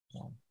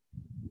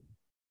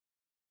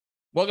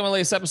Welcome to the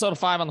latest episode of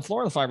Five on the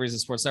Floor of the Five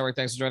Reasons Sports Network.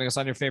 Thanks for joining us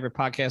on your favorite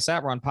podcast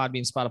app. We're on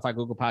Podbean, Spotify,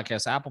 Google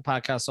Podcasts, Apple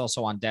Podcasts,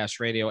 also on Dash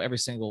Radio every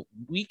single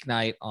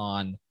weeknight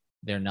on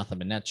their Nothing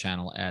But Net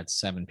channel at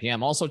 7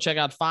 p.m. Also, check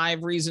out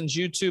Five Reasons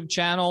YouTube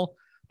channel.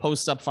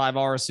 Post up 5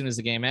 hours as soon as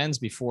the game ends,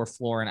 before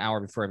floor, an hour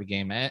before every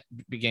game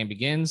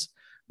begins.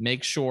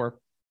 Make sure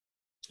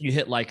you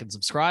hit like and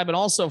subscribe. And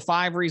also,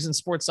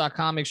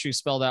 5reasonsports.com. Make sure you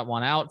spell that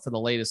one out for the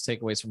latest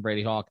takeaways from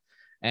Brady Hawk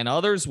and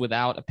others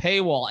without a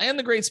paywall. And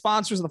the great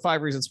sponsors of the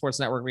Five Reasons Sports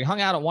Network. We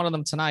hung out at one of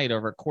them tonight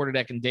over at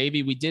Quarterdeck and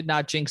Davie. We did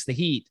not jinx the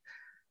heat,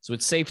 so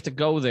it's safe to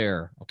go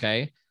there,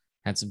 okay?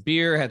 Had some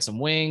beer, had some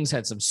wings,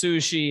 had some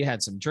sushi,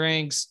 had some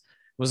drinks.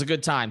 It was a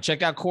good time.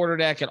 Check out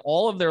Quarterdeck at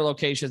all of their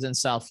locations in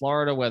South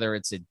Florida, whether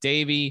it's at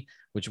Davie,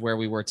 which is where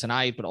we were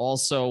tonight, but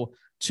also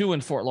 2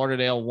 in Fort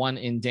Lauderdale, 1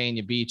 in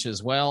Dania Beach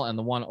as well, and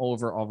the one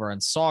over in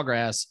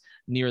Sawgrass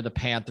near the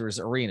Panthers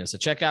Arena. So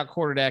check out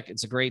Quarterdeck.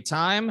 It's a great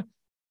time.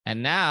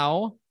 And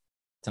now,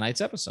 tonight's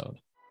episode.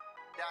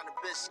 Down the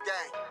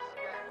Biscayne.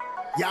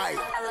 Yikes.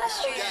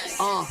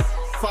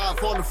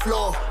 5 on the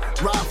floor.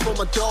 Ride for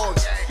my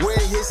dogs. Where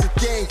here's the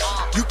thing.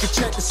 You can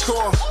check the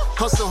score.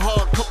 Hustle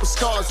hard, couple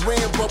scars,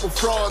 wearing bubble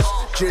frauds.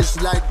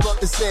 Just like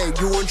Butler said,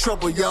 you in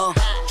trouble, y'all.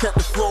 Kept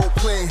the floor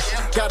playing.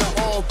 Got it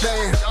all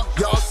banned.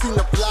 Y'all seen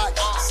the block.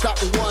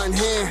 Stop with one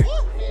hand.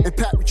 And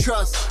Pat we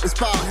trust. It's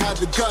power, have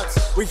the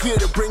guts. We're here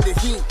to bring the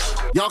heat.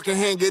 Y'all can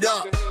hang it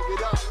up.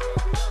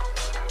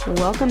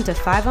 Welcome to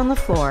Five on the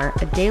Floor,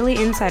 a daily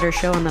insider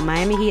show on the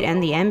Miami Heat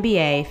and the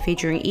NBA,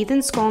 featuring Ethan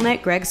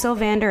Skolnick, Greg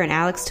Sylvander, and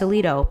Alex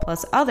Toledo,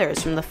 plus others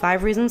from the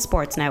Five Reasons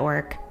Sports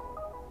Network.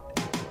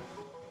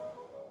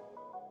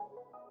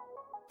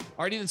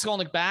 All right, Ethan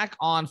Skolnick back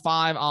on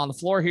Five on the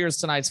Floor. Here's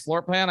tonight's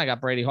floor plan. I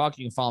got Brady Hawk.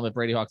 You can follow him at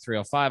Brady Hawk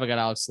 305. I got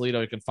Alex Toledo.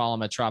 You can follow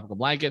him at Tropical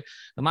Blanket.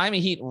 The Miami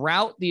Heat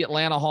rout the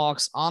Atlanta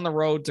Hawks on the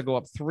road to go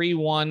up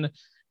 3-1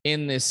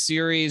 in this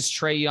series.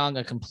 Trae Young,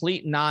 a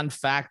complete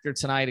non-factor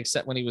tonight,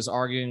 except when he was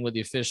arguing with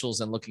the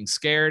officials and looking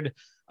scared.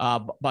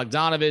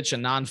 Bogdanovich, a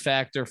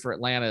non-factor for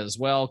Atlanta as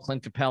well.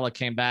 Clint Capella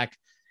came back.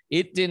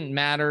 It didn't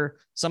matter.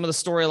 Some of the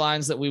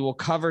storylines that we will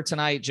cover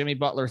tonight: Jimmy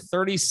Butler,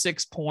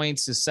 36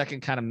 points, his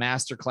second kind of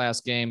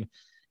masterclass game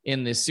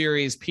in this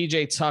series.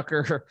 PJ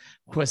Tucker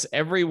was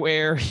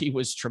everywhere. He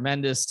was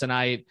tremendous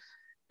tonight.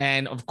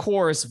 And of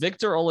course,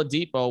 Victor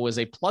Oladipo was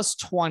a plus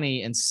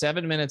 20 in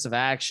 7 minutes of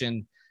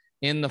action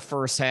in the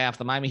first half.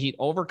 The Miami Heat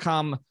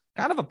overcome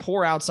kind of a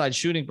poor outside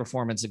shooting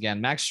performance again.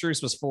 Max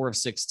Strus was 4 of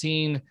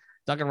 16.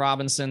 Duncan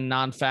Robinson,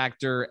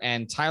 non-factor.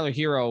 And Tyler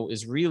Hero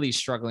is really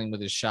struggling with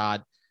his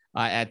shot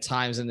at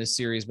times in this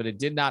series, but it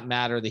did not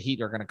matter. The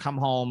Heat are going to come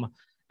home,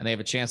 and they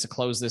have a chance to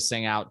close this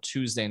thing out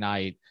Tuesday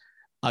night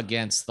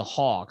against the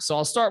Hawks. So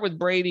I'll start with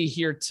Brady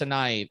here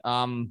tonight.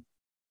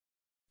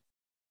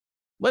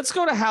 Let's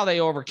go to how they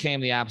overcame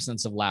the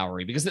absence of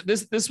Lowry, because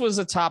this was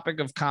a topic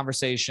of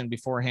conversation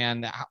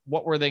beforehand.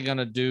 What were they going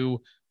to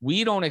do?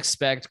 We don't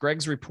expect,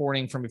 Greg's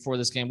reporting from before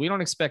this game, we don't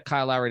expect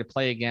Kyle Lowry to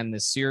play again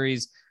this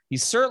series.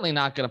 He's certainly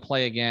not going to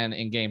play again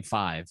in Game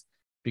 5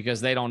 because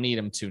they don't need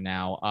him to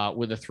now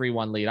with a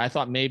 3-1 lead. I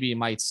thought maybe you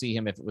might see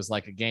him if it was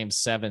like a Game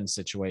 7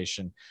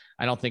 situation.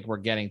 I don't think we're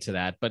getting to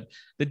that. But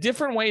the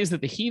different ways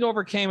that the Heat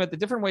overcame it, the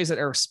different ways that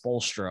Erik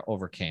Spoelstra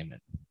overcame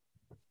it.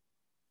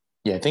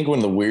 Yeah, I think one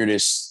of the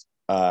weirdest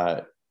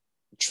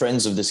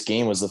trends of this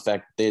game was the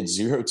fact that they had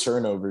 0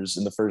 turnovers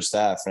in the first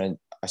half. And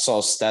I saw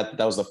a stat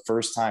that was the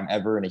first time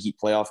ever in a Heat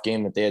playoff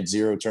game that they had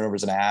 0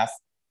 turnovers in a half.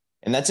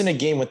 And that's in a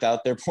game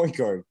without their point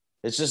guard.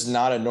 It's just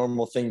not a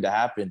normal thing to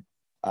happen.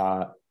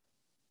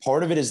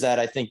 Part of it is that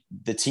I think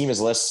the team is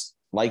less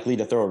likely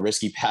to throw a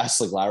risky pass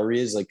like Lowry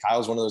is. Like,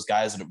 Kyle's one of those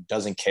guys that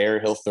doesn't care.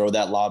 He'll throw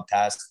that lob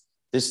pass.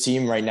 This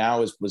team right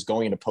now was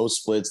going into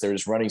post splits. They're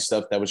just running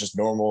stuff that was just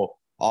normal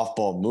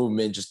off-ball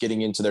movement, just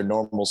getting into their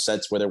normal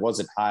sets where there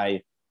wasn't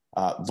high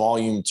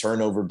volume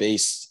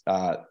turnover-based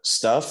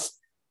stuff.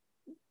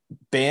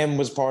 Bam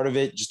was part of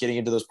it, just getting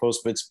into those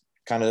post splits,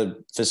 kind of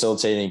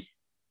facilitating.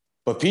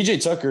 But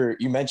PJ Tucker,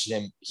 you mentioned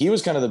him, he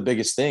was kind of the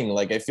biggest thing.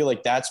 Like, I feel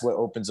like that's what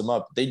opens them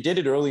up. They did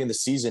it early in the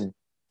season,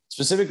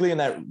 specifically in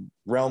that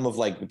realm of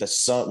like the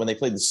Sun, when they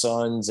played the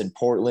Suns and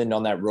Portland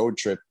on that road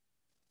trip.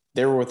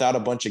 They were without a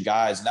bunch of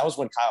guys, and that was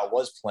when Kyle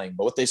was playing.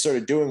 But what they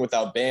started doing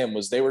without Bam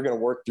was they were going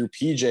to work through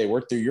PJ,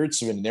 work through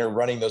Yurtseven, and they're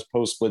running those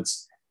post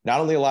splits, not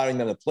only allowing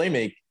them to play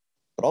make,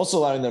 but also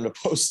allowing them to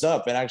post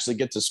up and actually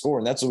get to score.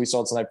 And that's what we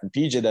saw tonight from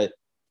PJ, that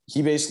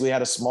he basically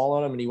had a small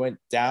on him and he went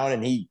down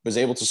and he was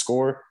able to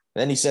score.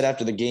 And then he said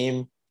after the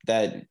game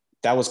that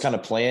was kind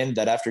of planned,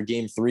 that after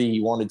Game 3,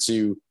 he wanted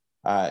to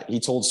he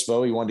told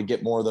Spo he wanted to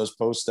get more of those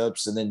post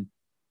ups. And then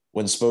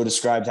when Spo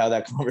described how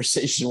that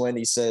conversation went,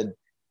 he said,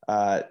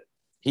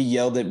 he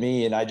yelled at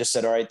me and I just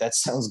said, all right, that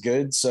sounds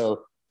good.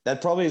 So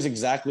that probably is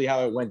exactly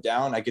how it went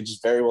down. I could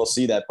just very well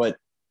see that, but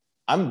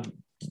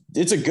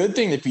it's a good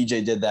thing that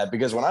PJ did that,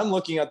 because when I'm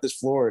looking at this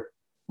floor,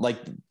 like,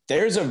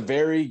 there's a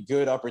very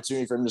good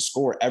opportunity for him to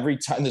score every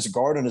time there's a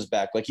guard on his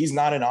back. Like, he's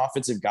not an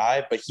offensive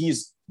guy, but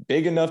he's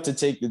big enough to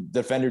take the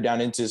defender down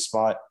into his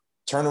spot,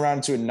 turn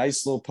around to a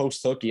nice little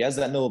post hook. He has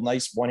that little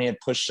nice one-hand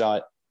push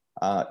shot.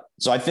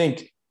 So I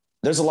think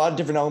there's a lot of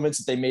different elements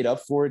that they made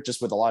up for it,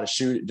 just with a lot of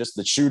just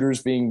the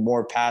shooters being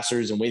more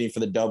passers and waiting for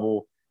the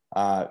double.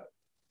 But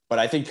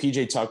I think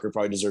PJ Tucker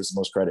probably deserves the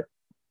most credit.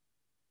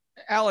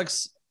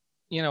 Alex,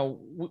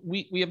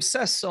 we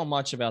obsess so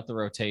much about the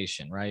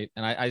rotation, right?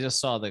 And I just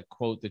saw the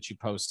quote that you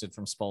posted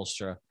from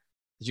Spoelstra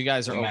that you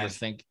guys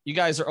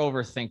are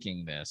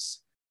overthinking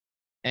this.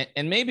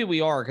 And maybe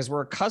we are, because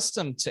we're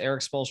accustomed to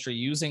Erik Spoelstra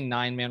using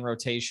 9-man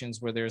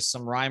rotations where there's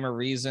some rhyme or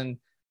reason.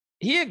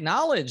 He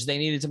acknowledged they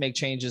needed to make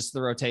changes to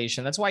the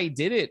rotation. That's why he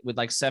did it with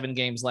like 7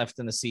 games left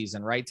in the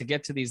season, right? To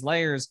get to these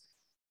layers.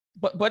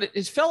 But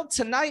it felt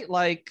tonight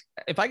like,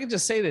 if I could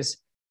just say this,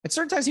 at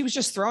certain times he was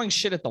just throwing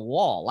shit at the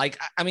wall. Like,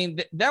 I mean,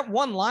 that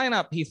one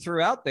lineup he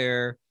threw out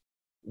there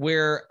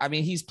where, I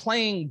mean, he's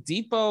playing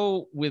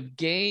Depot with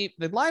Gabe.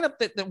 The lineup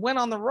that went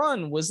on the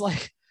run was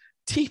like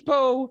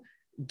Depot,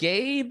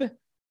 Gabe,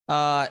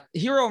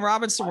 Hero and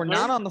Robinson were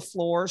not on the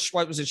floor.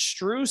 What was it?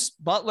 Strus,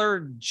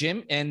 Butler,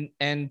 Jim,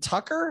 and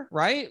Tucker,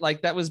 right?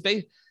 Like that was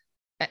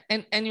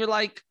and you're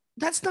like,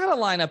 that's not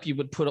a lineup you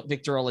would put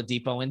Victor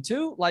Oladipo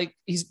into. Like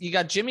you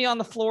got Jimmy on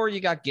the floor, you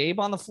got Gabe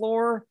on the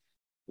floor.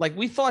 Like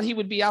we thought he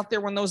would be out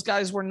there when those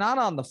guys were not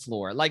on the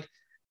floor. Like,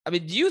 I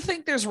mean, do you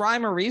think there's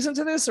rhyme or reason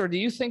to this, or do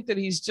you think that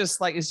he's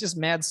just like, it's just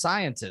mad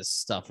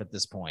scientist stuff at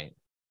this point?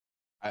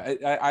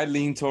 I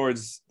lean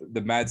towards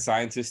the mad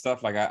scientist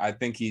stuff. Like I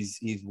think he's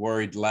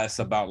worried less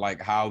about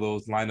like how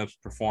those lineups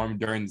perform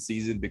during the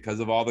season because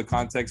of all the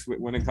context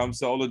when it comes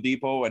to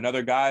Oladipo and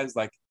other guys.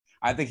 Like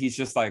I think he's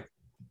just like,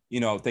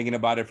 thinking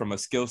about it from a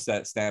skill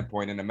set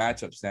standpoint and a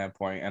matchup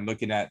standpoint, and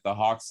looking at the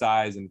Hawks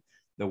size and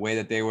the way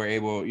that they were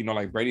able,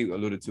 like Brady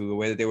alluded to, the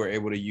way that they were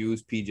able to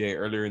use PJ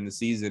earlier in the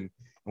season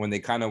when they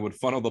kind of would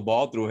funnel the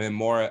ball through him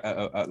more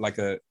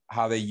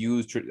how they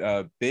used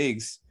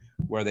bigs,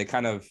 where they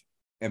kind of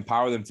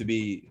empower them to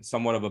be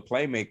somewhat of a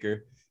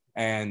playmaker.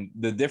 And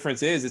the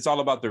difference is it's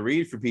all about the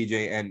read for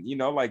PJ. And,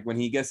 like when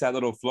he gets that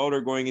little floater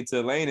going into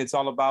the lane, it's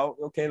all about,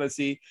 okay, let's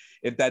see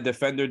if that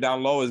defender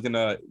down low is going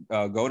to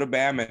go to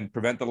Bam and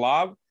prevent the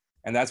lob.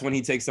 And that's when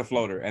he takes the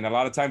floater. And a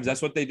lot of times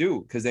that's what they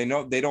do, because they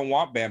know they don't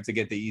want Bam to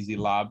get the easy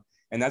lob.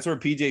 And that's where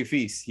PJ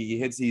feasts.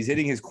 He's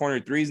hitting his corner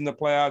threes in the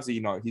playoffs.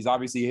 He's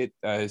obviously hit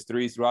his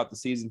threes throughout the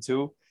season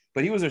too,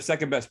 but he was their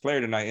second best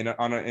player tonight in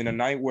a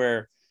night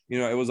where,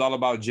 it was all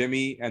about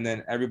Jimmy, and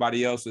then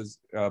everybody else was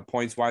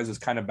points-wise was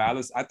kind of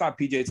balanced. I thought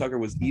PJ Tucker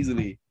was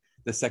easily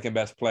the second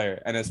best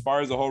player. And as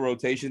far as the whole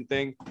rotation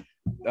thing,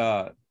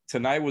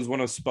 tonight was one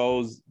of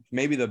Spo's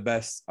maybe the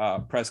best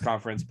press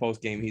conference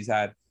post-game he's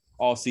had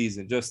all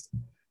season. Just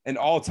an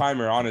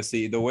all-timer,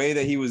 honestly. The way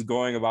that he was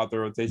going about the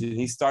rotation,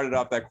 he started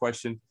off that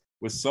question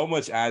with so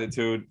much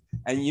attitude.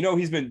 And,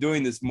 he's been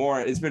doing this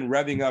more. It's been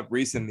revving up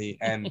recently.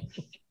 And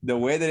the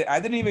way that I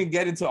didn't even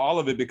get into all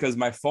of it because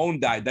my phone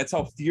died. That's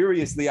how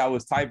furiously I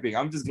was typing.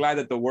 I'm just glad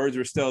that the words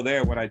were still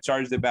there when I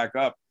charged it back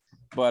up.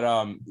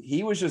 But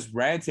he was just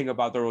ranting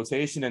about the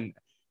rotation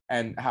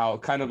and how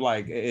kind of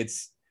like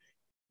it's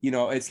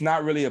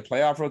not really a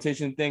playoff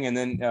rotation thing. And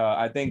then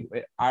I think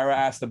Ira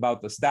asked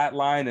about the stat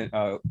line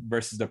and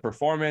versus the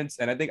performance.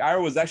 And I think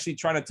Ira was actually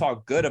trying to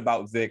talk good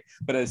about Vic,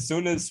 but as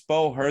soon as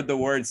Spo heard the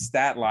word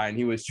stat line,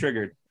 he was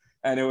triggered.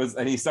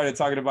 And he started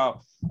talking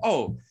about,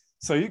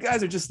 so you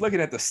guys are just looking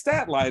at the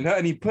stat line, huh?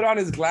 And he put on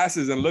his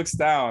glasses and looks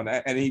down,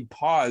 and he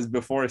paused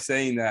before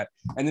saying that.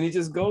 And then he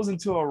just goes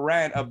into a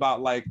rant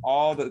about like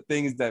all the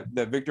things that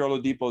Victor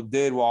Oladipo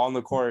did while on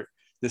the court,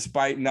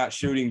 despite not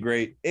shooting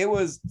great. It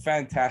was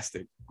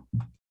fantastic.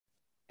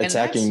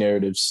 Attacking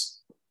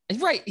narratives.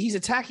 Right. He's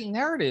attacking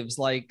narratives.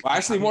 Like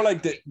more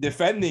like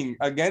defending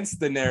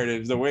against the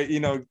narratives, the way,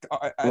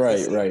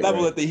 right.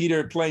 Level that the Heat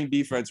are playing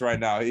defense right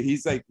now.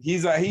 He's like,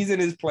 he's in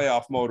his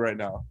playoff mode right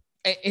now.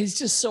 It's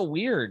just so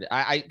weird.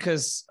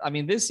 Because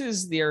this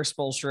is the Erik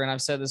Spoelstra, and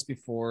I've said this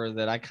before,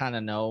 that I kind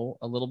of know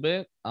a little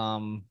bit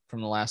from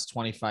the last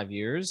 25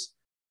 years,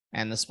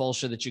 and the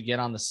Spoelstra that you get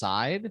on the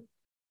side.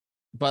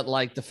 But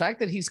like the fact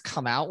that he's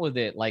come out with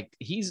it, like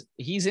he's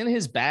in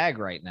his bag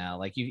right now.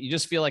 Like you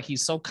just feel like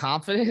he's so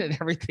confident in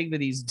everything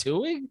that he's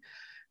doing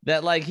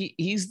that like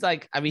he's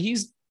like,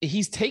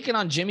 he's taken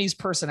on Jimmy's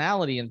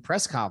personality in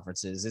press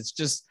conferences. It's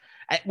just,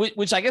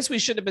 which I guess we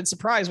should have been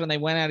surprised when they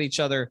went at each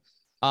other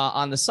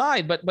on the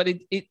side, but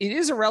it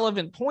is a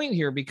relevant point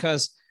here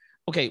because,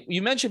 okay,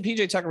 you mentioned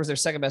PJ Tucker was their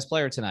second best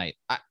player tonight.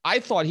 I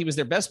thought he was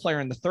their best player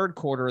in the third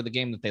quarter of the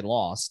game that they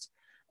lost.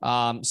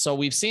 So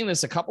we've seen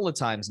this a couple of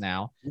times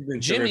now.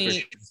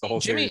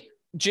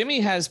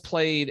 Jimmy has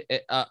played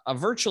a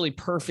virtually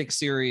perfect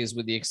series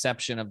with the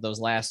exception of those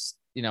last,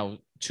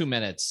 2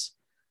 minutes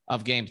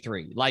of game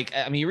 3. Like,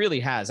 he really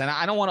has. And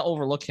I don't want to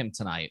overlook him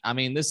tonight.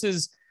 This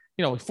is,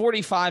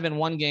 45 in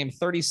one game,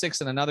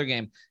 36 in another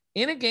game.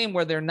 In a game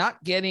where they're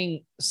not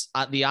getting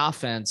the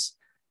offense,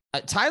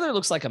 Tyler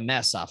looks like a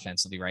mess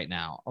offensively right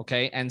now.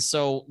 Okay. And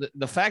so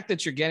the fact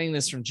that you're getting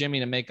this from Jimmy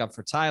to make up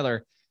for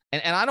Tyler,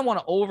 and I don't want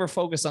to over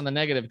focus on the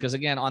negative because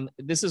again,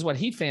 this is what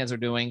Heat fans are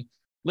doing.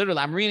 Literally,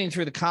 I'm reading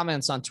through the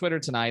comments on Twitter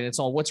tonight. It's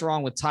all, what's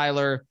wrong with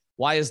Tyler?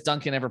 Why is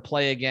Duncan ever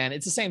play again?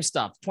 It's the same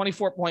stuff.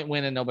 24-point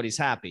win and nobody's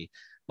happy.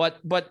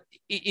 But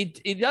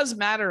it does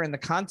matter in the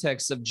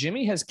context of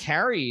Jimmy has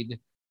carried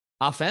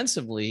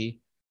offensively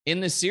in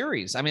the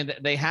series. I mean,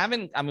 they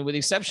haven't, I mean, with the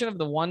exception of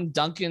the one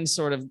Duncan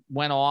sort of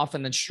went off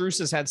and then Strus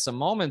has had some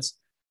moments.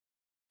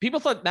 People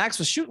thought Max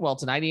was shooting well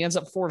tonight. He ends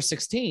up 4 of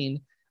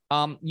 16.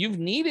 You've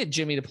needed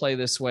Jimmy to play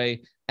this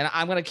way. And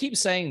I'm going to keep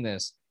saying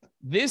this.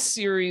 This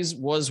series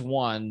was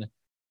won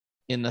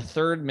in the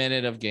 3rd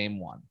minute of game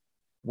 1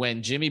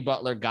 when Jimmy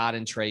Butler got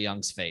in Trae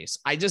Young's face.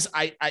 I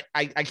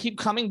keep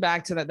coming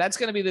back to that. That's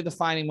going to be the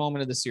defining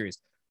moment of the series.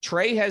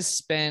 Trae has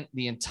spent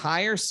the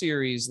entire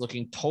series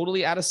looking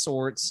totally out of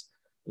sorts,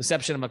 with the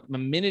exception of a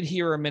minute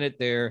here or a minute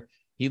there.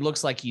 He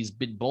looks like he's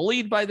been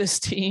bullied by this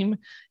team.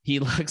 He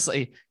looks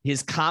like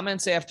his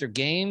comments after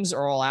games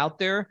are all out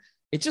there.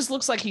 It just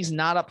looks like he's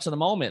not up to the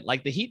moment.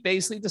 Like the Heat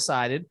basically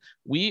decided,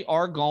 we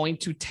are going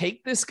to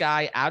take this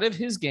guy out of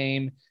his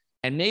game,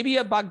 and maybe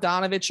a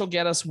Bogdanovich will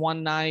get us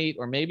one night,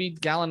 or maybe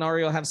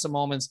Gallinari will have some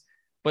moments.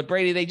 But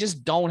Brady, they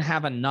just don't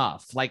have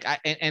enough. Like,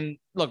 and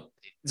look,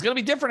 it's going to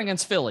be different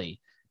against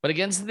Philly, but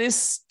against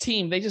this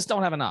team, they just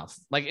don't have enough.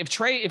 Like if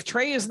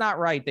Trae is not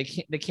right, they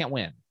can't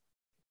win.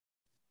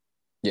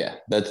 Yeah,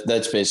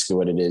 that's basically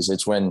what it is.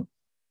 It's when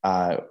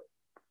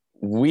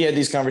we had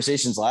these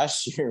conversations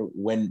last year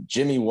when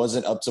Jimmy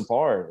wasn't up to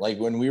par. Like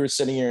when we were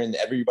sitting here and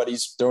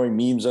everybody's throwing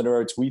memes under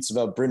our tweets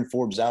about Bryn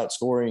Forbes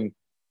outscoring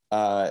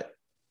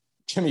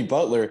Jimmy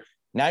Butler.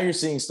 Now you're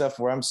seeing stuff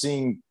where I'm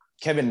seeing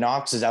Kevin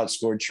Knox has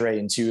outscored Trae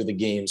in 2 of the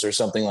games or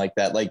something like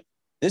that. Like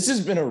this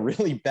has been a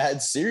really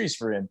bad series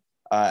for him.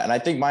 And I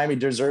think Miami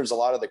deserves a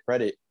lot of the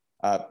credit.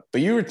 But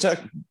you were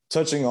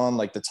touching on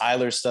like the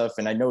Tyler stuff.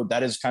 And I know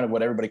that is kind of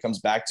what everybody comes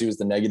back to is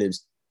the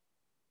negatives.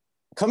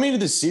 Coming into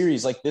the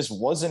series, like this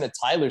wasn't a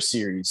Tyler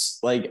series.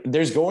 Like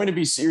there's going to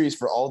be series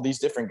for all these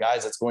different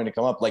guys that's going to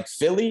come up. Like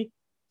Philly,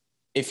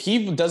 if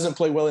he doesn't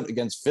play well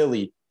against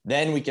Philly,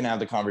 then we can have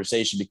the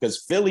conversation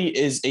because Philly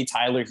is a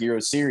Tyler Hero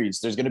series.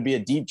 There's going to be a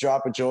deep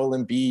drop of Joel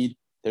Embiid.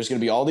 There's going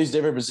to be all these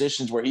different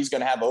positions where he's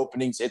going to have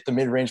openings, hit the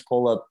mid-range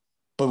pull-up.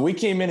 But we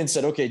came in and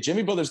said, okay,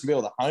 Jimmy Butler's going to be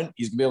able to hunt.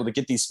 He's going to be able to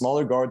get these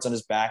smaller guards on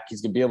his back.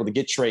 He's going to be able to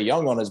get Trae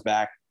Young on his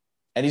back,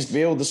 and he's going to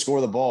be able to score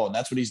the ball. And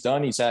that's what he's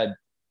done. He's had,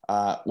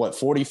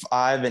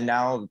 45 and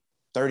now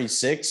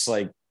 36.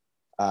 Like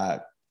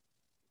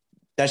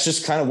that's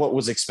just kind of what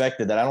was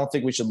expected. That I don't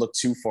think we should look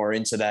too far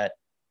into that.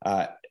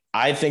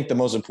 I think the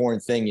most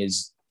important thing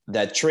is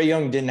that Trae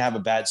Young didn't have a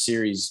bad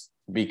series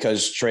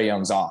because Trae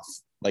Young's off.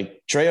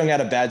 Like Trae Young had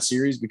a bad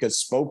series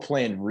because Spo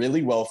planned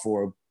really well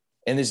for him.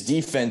 And this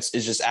defense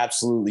is just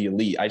absolutely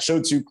elite. I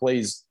showed 2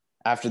 plays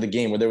after the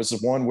game where there was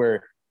this one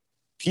where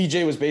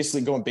PJ was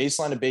basically going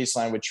baseline to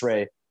baseline with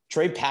Trae.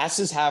 Trae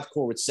passes half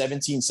court with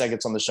 17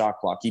 seconds on the shot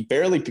clock. He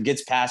barely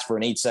gets past for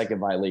an 8-second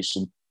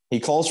violation. He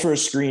calls for a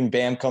screen.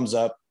 Bam comes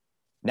up.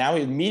 Now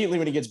immediately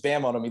when he gets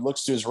Bam on him, he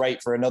looks to his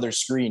right for another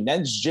screen.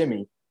 Then it's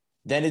Jimmy.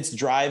 Then it's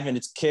drive and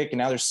it's kick. And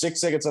now there's 6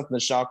 seconds left in the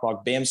shot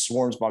clock. Bam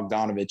swarms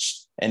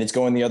Bogdanovich and it's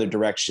going the other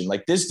direction.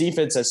 Like this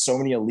defense has so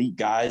many elite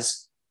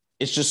guys.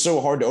 It's just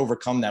so hard to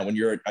overcome that when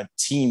you're a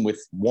team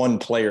with one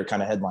player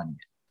kind of headlining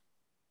it.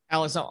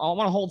 Alex, I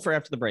want to hold for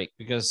after the break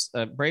because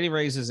Brady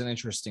raises an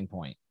interesting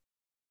point.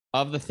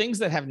 Of the things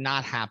that have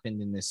not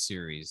happened in this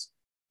series,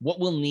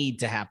 what will need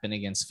to happen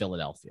against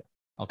Philadelphia?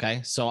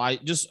 Okay, so I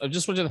just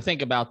want you to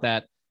think about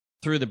that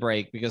through the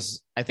break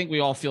because I think we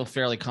all feel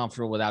fairly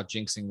comfortable without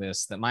jinxing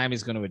this that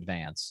Miami's going to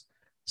advance.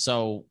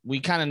 So we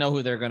kind of know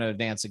who they're going to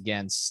advance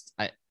against.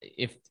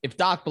 If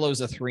Doc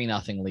blows a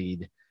 3-0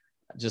 lead,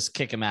 just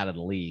kick him out of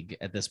the league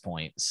at this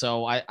point.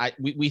 So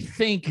we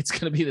think it's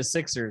going to be the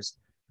Sixers.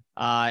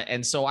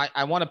 And so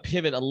I want to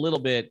pivot a little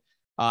bit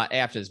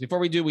after this. Before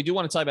we do want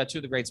to tell you about 2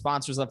 of the great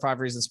sponsors of the 5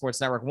 Reasons Sports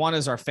Network. One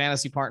is our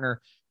fantasy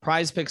partner,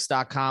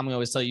 prizepicks.com. We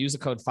always tell you, use the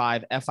code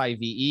 5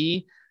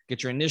 FIVE,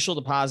 get your initial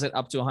deposit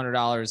up to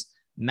 $100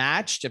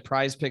 matched at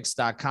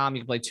prizepicks.com.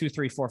 You can play 2,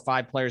 3, 4,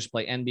 5 players,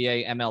 play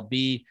NBA,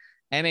 MLB,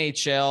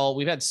 NHL.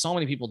 We've had so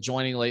many people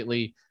joining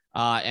lately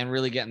and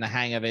really getting the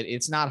hang of it.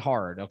 It's not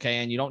hard. Okay.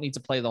 And you don't need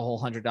to play the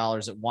whole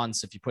 $100 at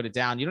once. If you put it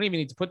down, you don't even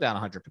need to put down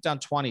 100, put down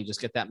 20,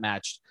 just get that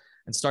matched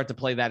and start to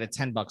play that at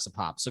 $10 a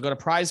pop. So go to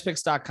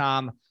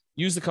prizepicks.com,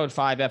 use the code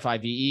 5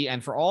 FIVE.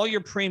 And for all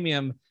your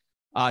premium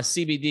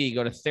CBD,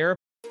 go to therapy.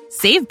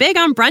 Save big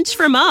on brunch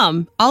for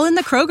mom, all in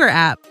the Kroger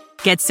app.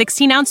 Get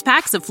 16-ounce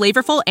packs of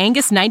flavorful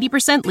Angus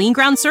 90% lean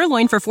ground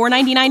sirloin for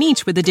 $4.99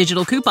 each with a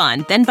digital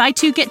coupon. Then buy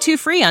 2, get 2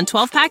 free on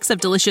 12 packs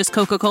of delicious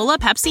Coca-Cola,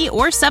 Pepsi,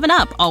 or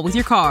 7-Up, all with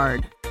your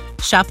card.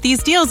 Shop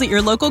these deals at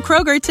your local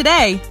Kroger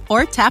today,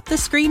 or tap the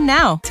screen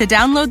now to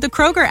download the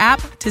Kroger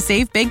app to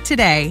save big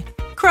today.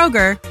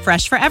 Kroger,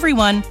 fresh for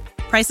everyone.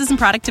 Prices and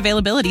product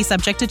availability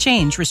subject to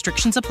change.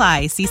 Restrictions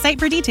apply. See site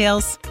for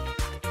details.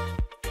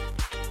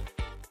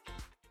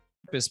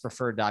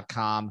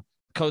 therapistpreferred.com.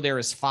 Code there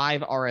is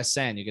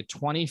 5RSN. You get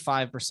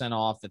 25%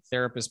 off at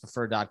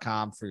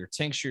therapistpreferred.com for your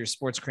tincture, your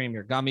sports cream,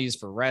 your gummies,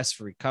 for rest,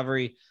 for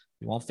recovery.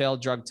 You won't fail a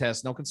drug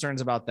test. No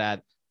concerns about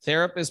that.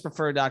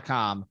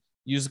 Therapistpreferred.com.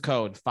 Use the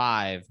code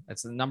 5.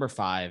 That's the number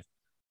 5,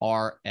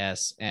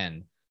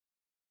 RSN.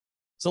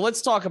 So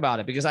let's talk about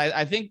it, because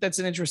I think that's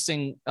an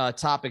interesting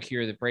topic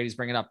here that Brady's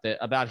bringing up, that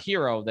about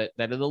Hero, that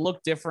it'll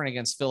look different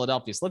against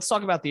Philadelphia. So let's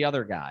talk about the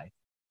other guy,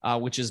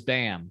 which is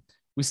Bam.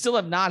 We still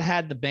have not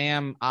had the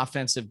Bam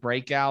offensive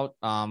breakout.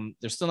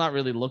 They're still not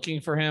really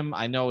looking for him.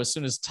 I know as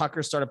soon as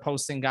Tucker started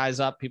posting guys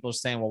up, people are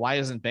saying, well, why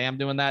isn't Bam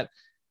doing that?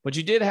 But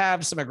you did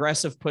have some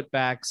aggressive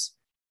putbacks.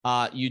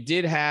 You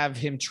did have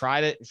him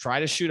try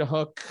to shoot a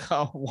hook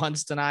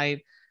once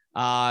tonight.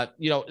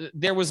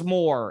 There was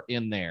more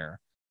in there.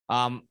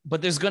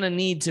 But there's going to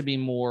need to be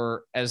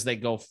more as they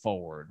go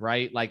forward,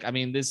 right? Like, I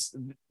mean, this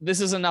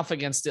is enough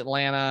against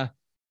Atlanta,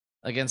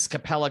 against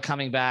Capella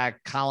coming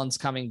back, Collins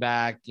coming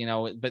back,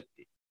 but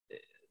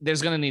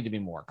there's going to need to be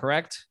more,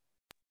 correct?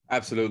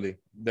 Absolutely.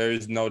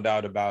 There's no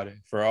doubt about it.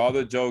 For all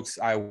the jokes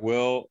I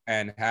will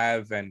and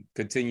have and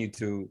continue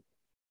to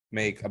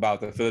make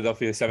about the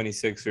Philadelphia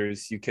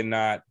 76ers, you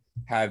cannot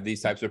have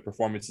these types of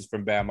performances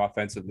from Bam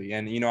offensively.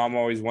 And, I'm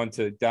always one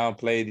to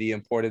downplay the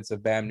importance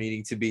of Bam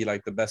needing to be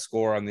like the best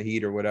scorer on the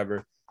Heat or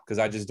whatever, because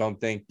I just don't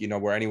think,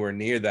 we're anywhere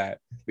near that.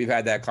 We've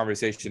had that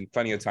conversation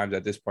plenty of times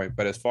at this point.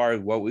 But as far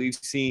as what we've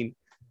seen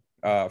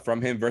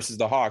from him versus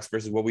the Hawks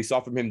versus what we saw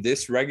from him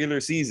this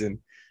regular season,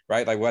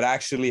 right? Like what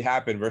actually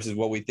happened versus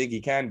what we think he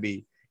can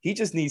be, he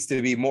just needs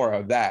to be more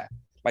of that.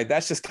 Like,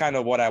 that's just kind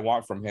of what I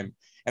want from him.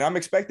 And I'm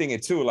expecting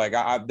it too. Like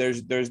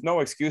there's no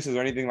excuses or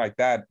anything like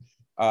that.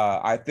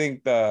 I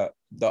think the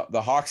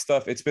Hawk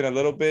stuff, it's been a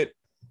little bit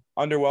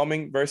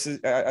underwhelming versus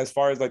as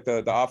far as like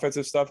the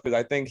offensive stuff, because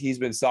I think he's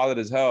been solid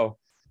as hell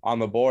on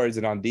the boards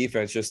and on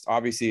defense. Just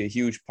obviously a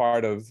huge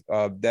part of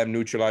them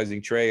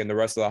neutralizing Trey and the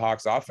rest of the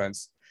Hawks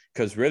offense.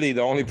 Because really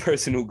the only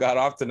person who got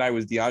off tonight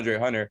was DeAndre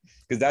Hunter,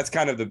 because that's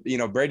kind of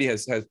the, Brady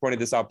has pointed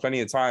this out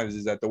plenty of times,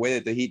 is that the way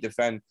that the Heat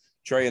defend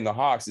Trey and the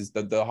Hawks is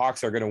that the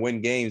Hawks are going to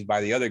win games by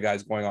the other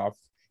guys going off.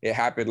 It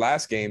happened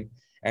last game.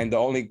 And the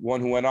only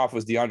one who went off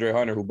was DeAndre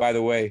Hunter, who, by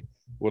the way,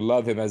 would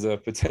love him as a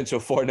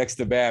potential 4 next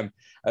to Bam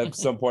at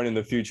some point in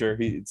the future.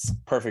 It's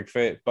perfect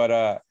fit.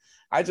 But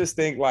I just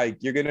think, like,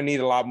 you're going to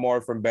need a lot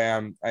more from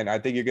Bam. And I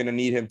think you're going to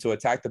need him to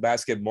attack the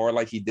basket more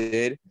like he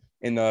did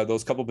in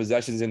those couple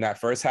possessions in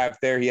that first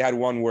half there. He had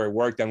one where it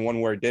worked and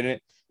one where it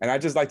didn't. And I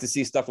just like to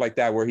see stuff like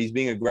that where he's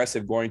being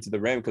aggressive going to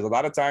the rim, because a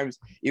lot of times,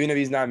 even if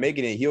he's not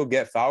making it, he'll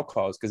get foul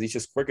calls because he's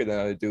just quicker than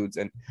other dudes.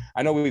 And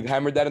I know we've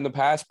hammered that in the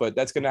past, but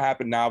that's going to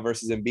happen now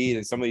versus Embiid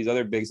and some of these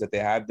other bigs that they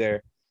have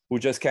there who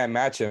just can't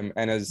match him.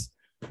 And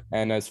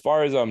as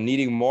far as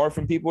needing more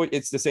from people,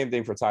 it's the same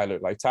thing for Tyler.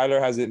 Like, Tyler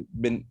hasn't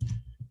been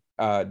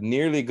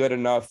nearly good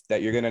enough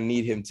that you're going to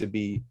need him to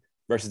be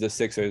versus the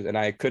Sixers. And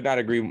I could not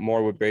agree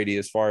more with Brady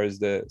as far as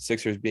the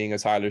Sixers being a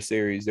Tyler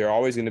series. They're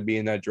always going to be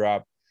in that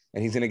drop,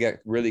 and he's going to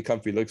get really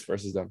comfy looks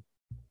versus them.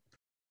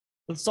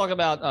 Let's talk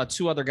about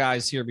 2 other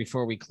guys here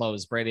before we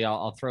close. Brady,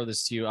 I'll throw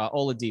this to you.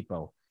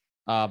 Oladipo.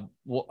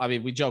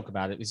 We joke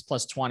about it. He's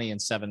plus 20 in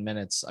 7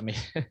 minutes. I mean,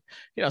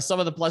 some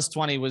of the plus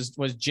 20 was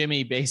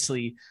Jimmy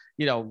basically,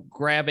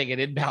 grabbing an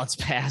inbounds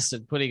pass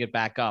and putting it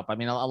back up. I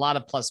mean, a lot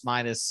of plus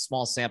minus,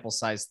 small sample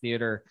size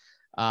theater.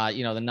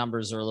 The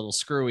numbers are a little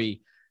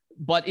screwy,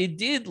 but it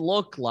did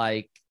look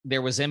like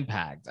there was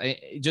impact.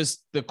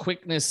 Just the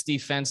quickness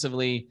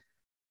defensively.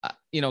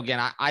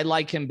 Again, I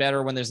like him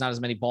better when there's not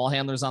as many ball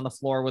handlers on the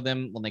floor with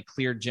him, when they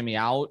cleared Jimmy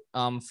out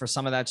for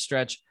some of that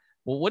stretch.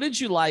 Well, what did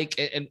you like,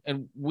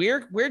 and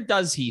where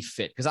does he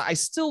fit? Because I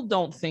still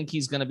don't think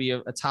he's going to be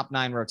a top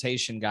 9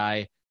 rotation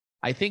guy.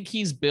 I think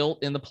he's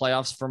built in the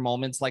playoffs for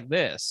moments like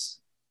this.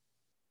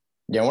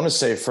 Yeah, I want to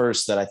say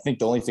first that I think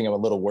the only thing I'm a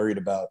little worried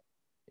about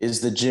is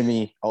the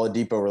Jimmy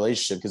Oladipo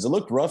relationship, because it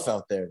looked rough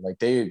out there. Like,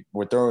 they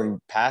were throwing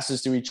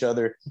passes to each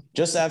other.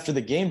 Just after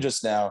the game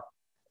just now,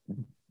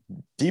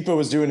 Depot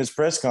was doing his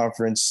press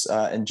conference,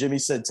 and Jimmy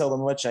said, "Tell them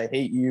how much I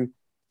hate you."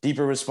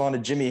 Depot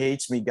responded, "Jimmy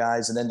hates me,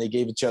 guys," and then they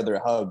gave each other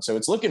a hug. So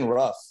it's looking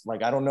rough.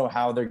 Like, I don't know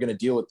how they're going to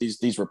deal with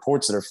these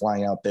reports that are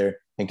flying out there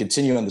and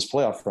continue on this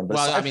playoff run. But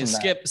well, I mean,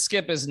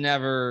 Skip is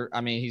never.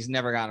 I mean, he's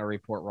never gotten a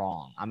report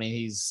wrong. I mean,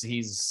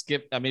 he's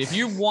Skip. I mean, if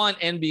you want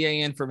NBA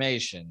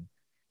information,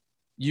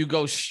 you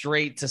go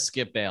straight to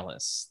Skip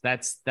Bayless.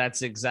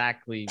 That's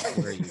exactly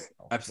where you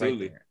go.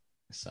 Absolutely. Right.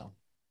 So,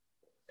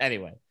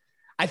 anyway.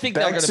 I think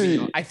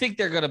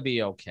they're gonna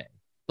be okay.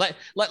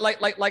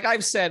 Like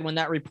I've said, when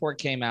that report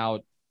came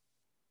out,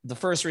 the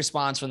first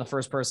response from the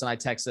first person I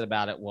texted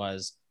about it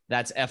was,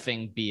 "That's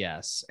effing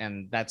BS,"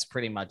 and that's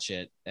pretty much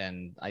it.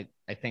 And I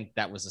think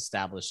that was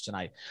established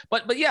tonight.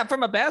 But yeah,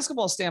 from a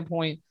basketball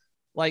standpoint,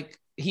 like,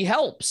 he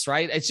helps,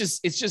 right? It's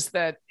just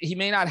that he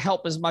may not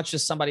help as much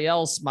as somebody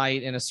else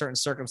might in a certain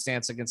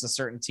circumstance against a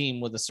certain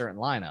team with a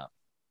certain lineup.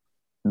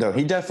 No,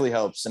 he definitely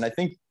helps, and I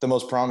think the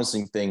most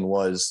promising thing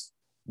was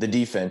the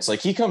defense. Like,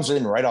 he comes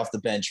in right off the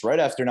bench, right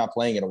after not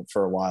playing it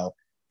for a while,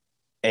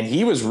 and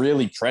he was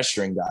really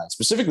pressuring guys,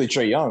 specifically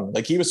Trae Young.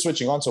 Like, he was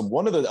switching on. So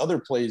one of the other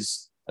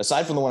plays,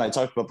 aside from the one I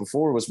talked about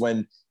before, was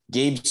when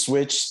Gabe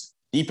switched,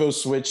 Depot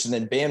switched, and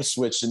then Bam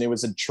switched, and it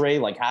was a Trae,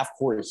 like,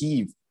 half-court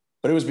heave.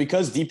 But it was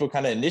because Depot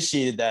kind of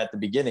initiated that at the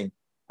beginning.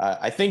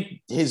 I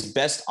think his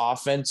best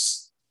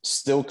offense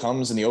still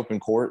comes in the open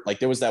court. Like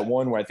there was that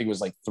one where I think it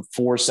was like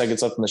 4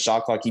 seconds left in the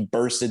shot clock. He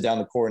bursted down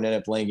the court and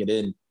ended up laying it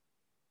in.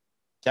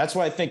 That's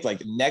why I think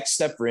like next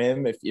step for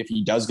him, if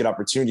he does get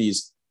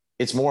opportunities,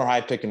 it's more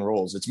high pick and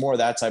rolls. It's more of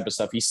that type of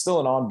stuff. He's still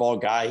an on-ball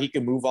guy. He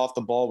can move off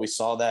the ball. We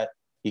saw that.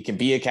 He can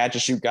be a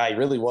catch-and-shoot guy. He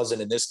really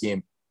wasn't in this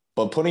game.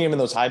 But putting him in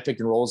those high pick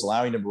and rolls,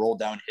 allowing him to roll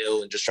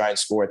downhill and just try and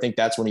score, I think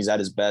that's when he's at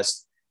his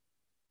best.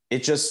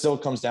 It just still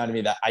comes down to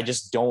me that I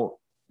just don't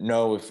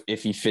know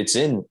if he fits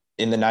in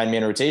the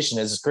 9-man rotation.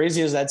 As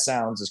crazy as that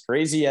sounds, as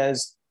crazy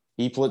as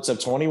he puts up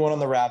 21 on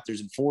the Raptors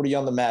and 40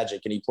 on the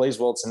Magic, and he plays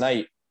well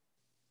tonight,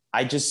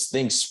 I just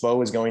think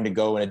Spo is going to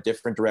go in a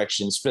different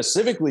direction.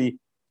 Specifically,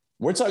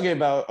 we're talking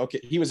about, okay,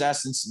 he was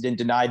asked and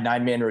denied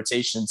 9-man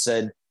rotation,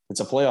 said it's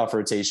a playoff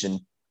rotation.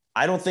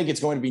 I don't think it's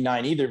going to be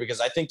 9 either,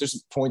 because I think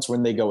there's points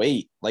when they go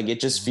 8. Like it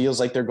just feels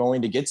like they're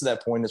going to get to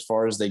that point as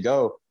far as they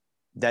go,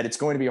 that it's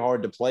going to be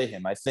hard to play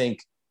him. I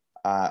think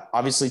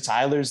obviously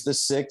Tyler's the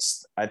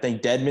 6th. I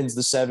think Dedmon's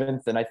the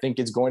 7th. And I think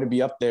it's going to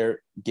be up there,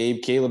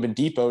 Gabe, Caleb, and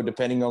Depot,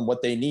 depending on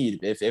what they need.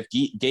 If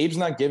Gabe's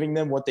not giving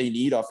them what they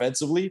need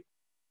offensively,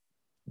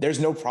 there's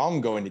no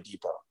problem going to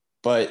Depot.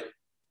 But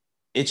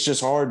it's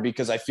just hard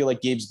because I feel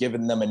like Gabe's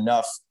given them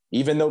enough,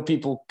 even though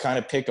people kind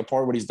of pick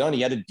apart what he's done. He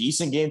had a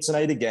decent game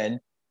tonight again.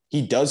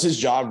 He does his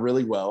job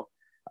really well.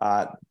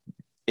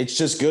 It's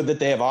just good that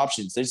they have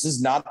options. This is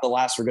not the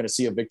last we're going to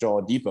see of Victor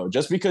Oladipo.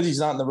 Just because he's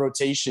not in the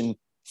rotation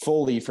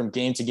fully from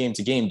game to game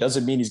to game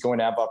doesn't mean he's going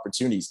to have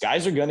opportunities.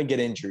 Guys are going to get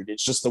injured.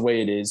 It's just the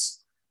way it is.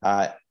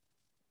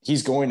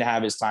 He's going to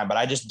have his time, but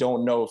I just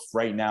don't know if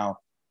right now,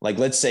 like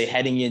let's say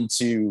heading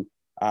into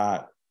the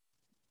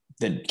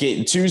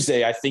game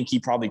Tuesday, I think he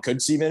probably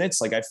could see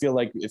minutes. Like I feel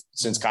like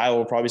since Kyle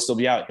will probably still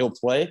be out, he'll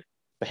play.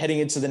 But heading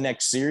into the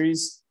next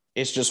series,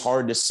 it's just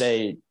hard to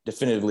say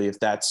definitively if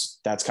that's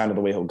kind of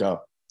the way he'll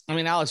go. I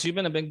mean, Alex, you've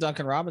been a big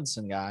Duncan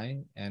Robinson guy,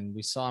 and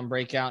we saw him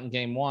break out in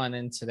game 1.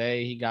 And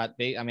today he got,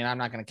 I'm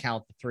not going to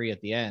count the 3 at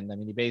the end. I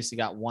mean, he basically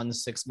got 1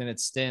 6-minute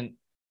stint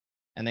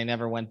and they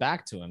never went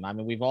back to him. I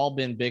mean, we've all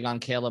been big on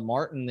Caleb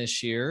Martin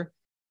this year.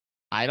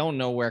 I don't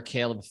know where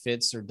Caleb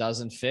fits or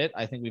doesn't fit.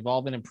 I think we've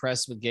all been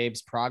impressed with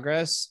Gabe's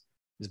progress.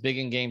 He's big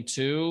in game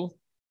 2.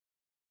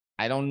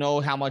 I don't know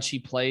how much he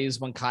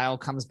plays when Kyle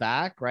comes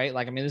back, right?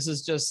 Like, I mean, this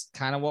is just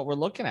kind of what we're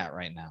looking at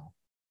right now.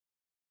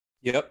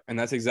 Yep. And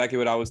that's exactly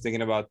what I was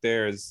thinking about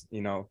there is,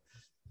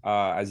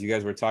 as you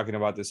guys were talking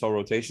about this whole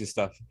rotation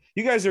stuff,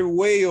 you guys are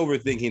way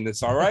overthinking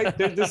this. All right.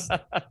 This is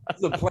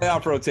a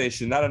playoff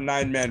rotation, not a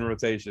 9-man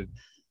rotation.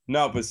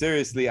 No, but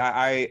seriously,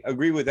 I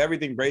agree with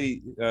everything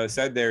Brady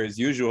said there as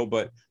usual,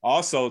 but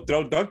also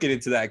throw Duncan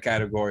into that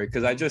category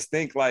because I just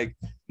think like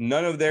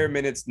none of their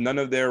minutes, none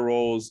of their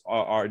roles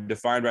are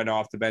defined right now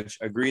off the bench.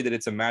 Agree that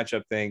it's a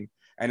matchup thing,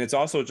 and it's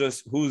also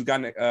just who's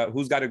got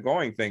it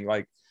going thing.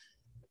 Like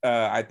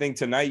I think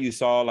tonight you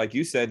saw, like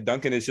you said,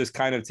 Duncan is just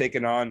kind of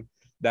taking on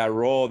that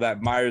role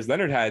that Myers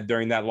Leonard had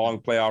during that long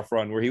playoff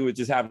run, where he would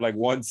just have like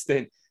one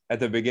stint at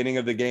the beginning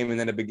of the game and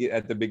then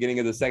at the beginning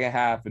of the second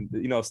half, and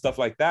stuff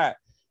like that.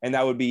 And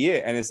that would be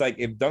it. And it's like,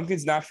 if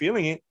Duncan's not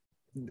feeling it,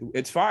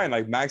 it's fine.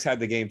 Like Max had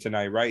the game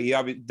tonight,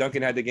 right?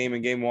 Duncan had the game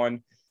in game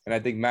 1. And I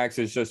think Max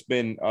has just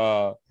been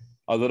a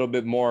little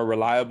bit more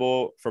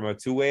reliable from a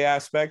two-way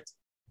aspect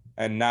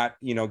and not,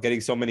 getting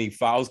so many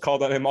fouls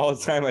called on him all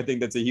the time. I think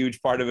that's a huge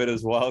part of it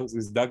as well,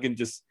 because Duncan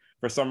just,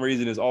 for some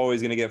reason, is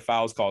always going to get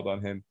fouls called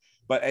on him.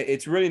 But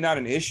it's really not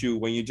an issue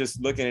when you're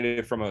just looking at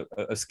it from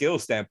a skill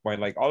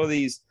standpoint. Like all of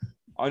these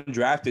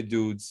undrafted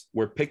dudes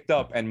were picked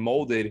up and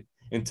molded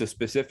into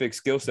specific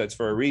skill sets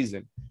for a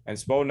reason. And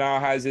Spo now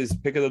has his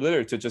pick of the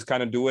litter to just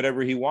kind of do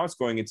whatever he wants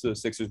going into the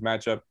Sixers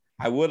matchup.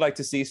 I would like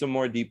to see some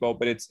more Depot,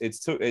 but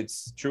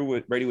it's true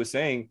what Brady was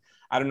saying.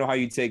 I don't know how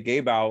you take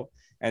Gabe out.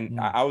 And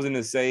I was going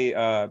to say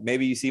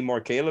maybe you see more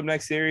Caleb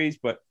next series,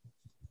 but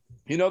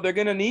they're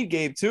going to need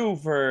Gabe too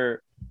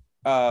for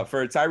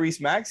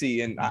Tyrese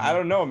Maxey. And I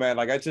don't know, man.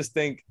 Like I just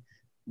think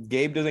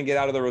Gabe doesn't get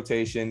out of the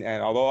rotation.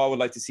 And although I would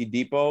like to see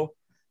Depot,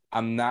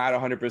 I'm not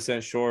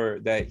 100% sure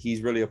that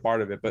he's really a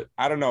part of it, but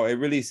I don't know. It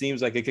really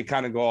seems like it could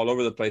kind of go all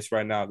over the place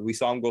right now. We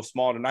saw him go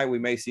small tonight. We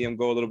may see him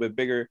go a little bit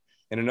bigger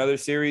in another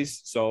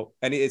series. So,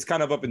 and it's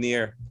kind of up in the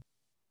air.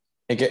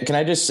 Can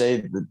I just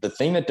say the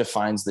thing that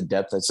defines the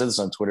depth, I said this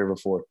on Twitter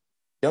before,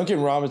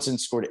 Duncan Robinson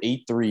scored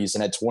 8 threes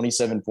and had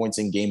 27 points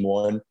in game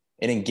 1.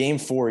 And in game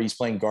 4, he's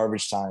playing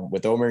garbage time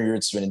with Omer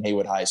Yurtseven and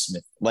Haywood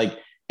Highsmith. Like,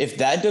 if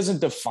that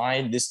doesn't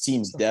define this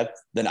team's depth,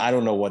 then I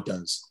don't know what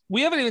does.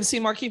 We haven't even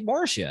seen Markieff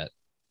Morris yet.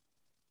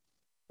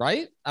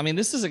 Right? I mean,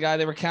 this is a guy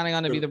they were counting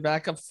on to be the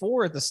backup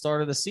 4 at the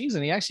start of the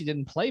season. He actually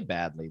didn't play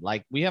badly.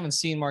 Like, we haven't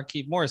seen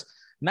Markieff Morris.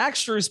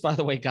 Max Strus, by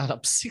the way, got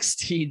up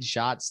 16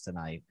 shots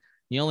tonight.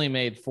 He only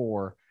made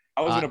 4.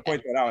 I was going to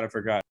point that out, and I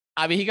forgot.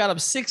 I mean, he got up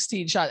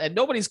 16 shots, and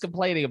nobody's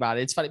complaining about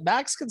it. It's funny.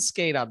 Max can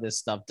skate on this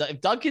stuff. If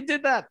Duncan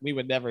did that, we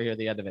would never hear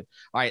the end of it.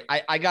 All right,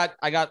 I got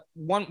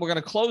one. We're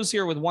going to close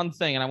here with one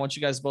thing, and I want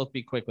you guys both to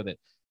be quick with it.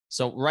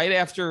 So right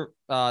after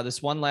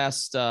this one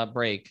last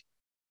break,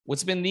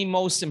 what's been the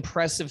most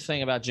impressive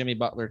thing about Jimmy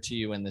Butler to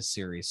you in this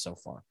series so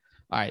far?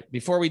 All right.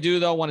 Before we do,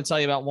 though, I want to tell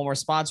you about one more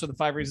sponsor of the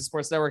 5 Reasons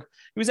Sports Network.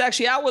 He was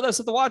actually out with us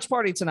at the watch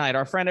party tonight.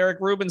 Our friend Eric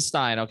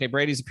Rubenstein. Okay,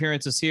 Brady's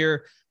appearances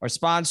here are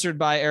sponsored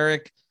by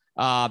Eric.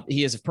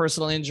 He is a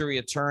personal injury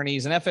attorney.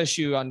 He's an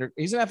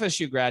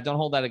FSU grad. Don't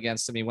hold that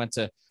against him. He went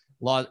to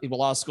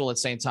law school at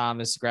St.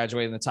 Thomas,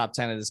 graduated in the top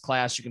 10 of his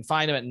class. You can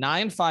find him at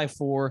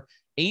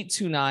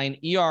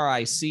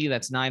 954-829-ERIC.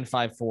 That's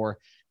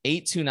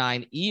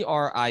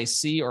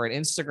 954-829-ERIC, or at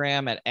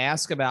Instagram at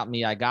Ask About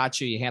Me. I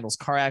Got You. He handles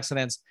car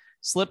accidents,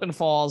 slip and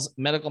falls,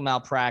 medical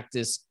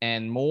malpractice,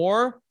 and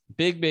more.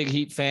 Big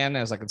Heat fan,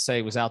 as I can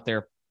say, was out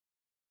there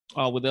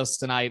with us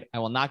tonight. I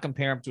will not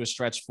compare him to a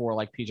stretch four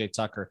like PJ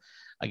Tucker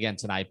again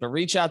tonight, but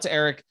reach out to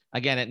Eric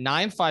again at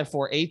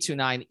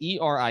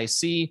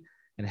 954-829-ERIC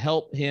and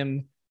help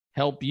him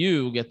help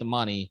you get the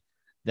money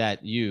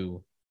that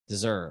you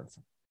deserve.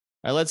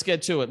 All right, let's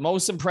get to it.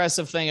 Most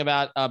impressive thing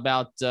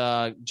about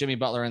Jimmy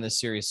Butler in this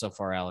series so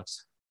far,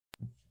 Alex?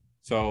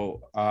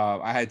 So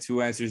I had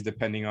two answers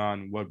depending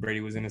on what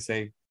Brady was going to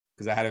say,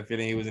 because I had a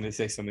feeling he was going to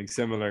say something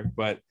similar.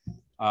 But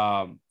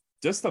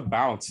just the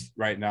bounce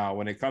right now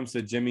when it comes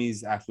to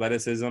Jimmy's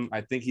athleticism,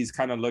 I think he's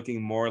kind of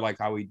looking more like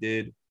how he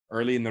did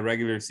early in the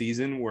regular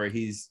season, where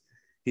he's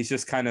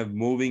just kind of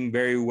moving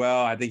very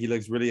well. I think he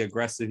looks really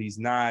aggressive. He's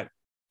not,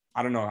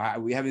 I don't know,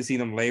 we haven't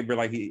seen him labor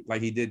like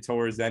he did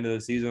towards the end of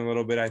the season a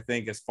little bit, I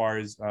think, as far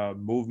as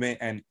movement.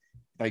 And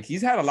like,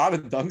 he's had a lot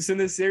of dunks in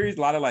this series,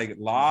 a lot of like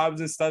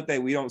lobs and stuff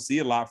that we don't see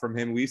a lot from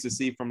him. We used to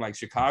see from like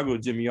Chicago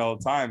Jimmy all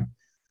the time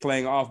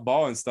playing off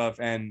ball and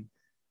stuff. And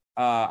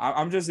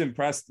I'm just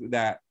impressed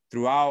that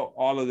throughout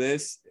all of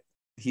this,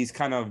 he's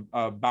kind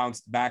of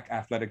bounced back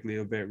athletically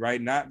a bit, right?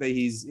 Not that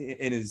he's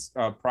in his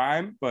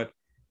prime, but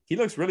he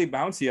looks really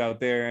bouncy out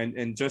there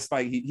and just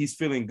like he's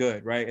feeling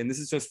good, right? And this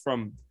is just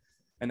from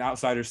an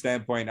outsider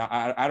standpoint.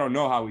 I don't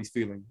know how he's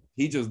feeling.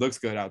 He just looks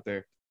good out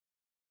there.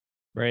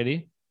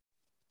 Brady?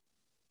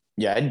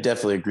 Yeah, I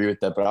definitely agree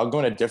with that, but I'll go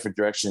in a different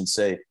direction and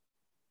say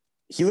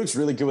he looks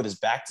really good with his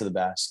back to the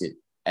basket.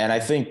 And I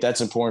think that's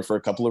important for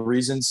a couple of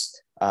reasons.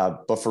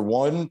 But for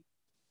one,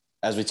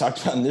 as we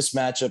talked about in this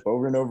matchup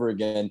over and over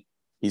again,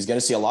 he's going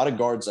to see a lot of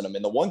guards on him.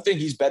 And the one thing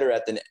he's better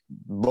at than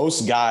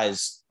most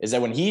guys is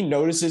that when he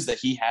notices that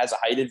he has a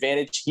height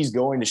advantage, he's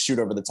going to shoot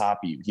over the top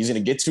of you. He's going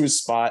to get to his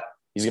spot.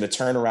 He's going to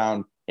turn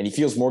around, and he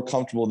feels more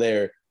comfortable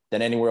there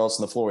than anywhere else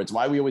on the floor. It's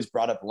why we always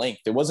brought up length.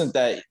 It wasn't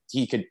that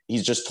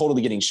he's just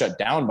totally getting shut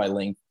down by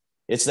length.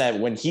 It's that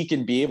when he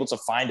can be able to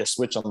find a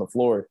switch on the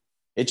floor,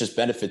 it just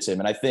benefits him.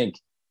 And I think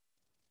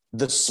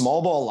the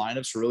small ball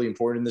lineups are really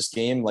important in this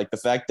game. Like the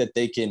fact that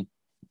they can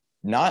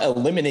not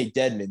eliminate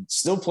Dedmon,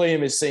 still play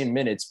him his same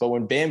minutes, but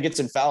when Bam gets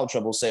in foul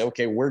trouble, say,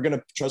 okay, we're going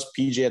to trust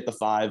PJ at the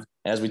 5.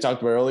 And as we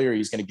talked about earlier,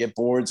 he's going to get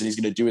boards and he's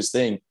going to do his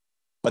thing.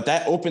 But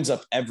that opens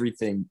up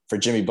everything for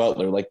Jimmy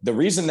Butler. Like the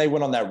reason they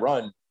went on that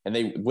run and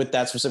they with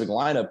that specific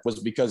lineup was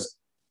because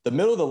the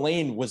middle of the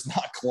lane was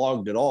not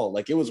clogged at all.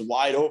 Like it was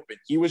wide open.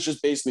 He was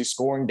just basically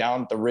scoring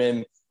down at the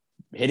rim,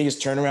 hitting his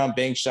turnaround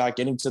bank shot,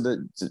 getting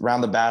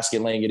around the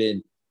basket, laying it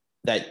in.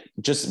 That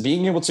just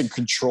being able to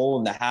control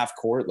in the half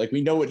court, like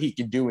we know what he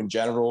can do in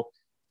general,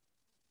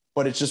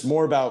 but it's just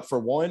more about, for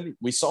one,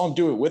 we saw him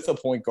do it with a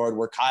point guard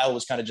where Kyle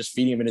was kind of just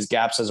feeding him in his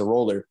gaps as a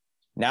roller.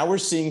 Now we're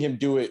seeing him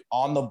do it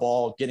on the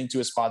ball, getting to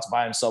his spots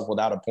by himself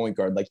without a point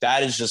guard. Like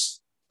that is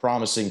just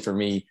promising for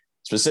me,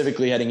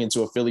 specifically heading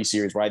into a Philly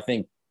series where I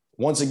think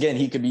once again,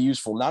 he could be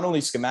useful, not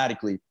only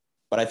schematically,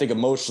 but I think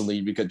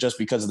emotionally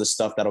because of the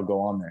stuff that'll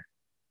go on there.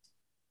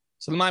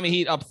 So the Miami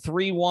Heat up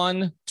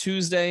 3-1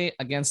 Tuesday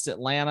against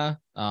Atlanta.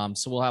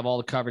 So we'll have all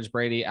the coverage.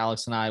 Brady,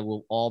 Alex, and I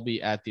will all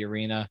be at the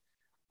arena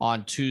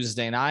on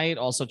Tuesday night.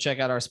 Also check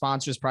out our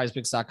sponsors,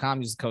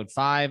 prizepicks.com. Use the code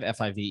 5,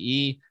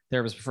 F-I-V-E,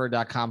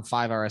 therapistpreferred.com,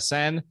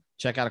 5RSN.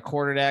 Check out a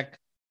quarter deck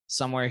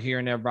somewhere here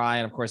nearby.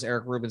 And, of course,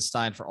 Eric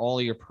Rubenstein for all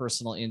of your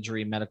personal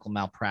injury, medical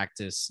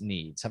malpractice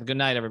needs. Have a good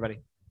night, everybody.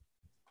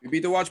 We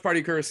beat the watch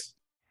party curse.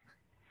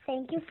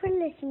 Thank you for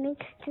listening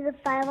to the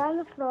 5 on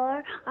the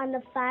Floor on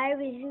the 5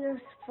 Reasons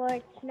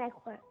Sports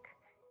Network.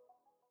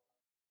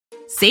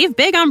 Save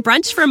big on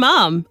brunch for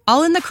mom,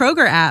 all in the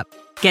Kroger app.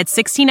 Get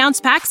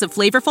 16-ounce packs of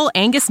flavorful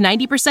Angus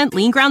 90%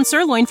 lean ground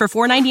sirloin for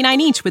 $4.99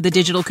 each with a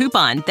digital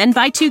coupon. Then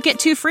buy 2, get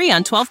 2 free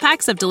on 12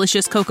 packs of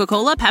delicious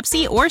Coca-Cola,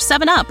 Pepsi, or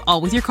 7-Up, all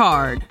with your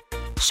card.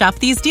 Shop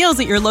these deals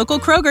at your local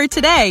Kroger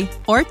today,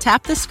 or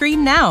tap the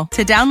screen now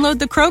to download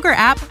the Kroger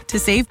app to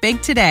save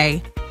big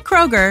today.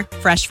 Kroger,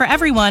 fresh for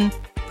everyone.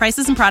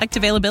 Prices and product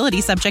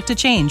availability subject to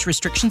change.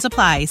 Restrictions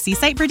apply. See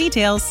site for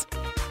details.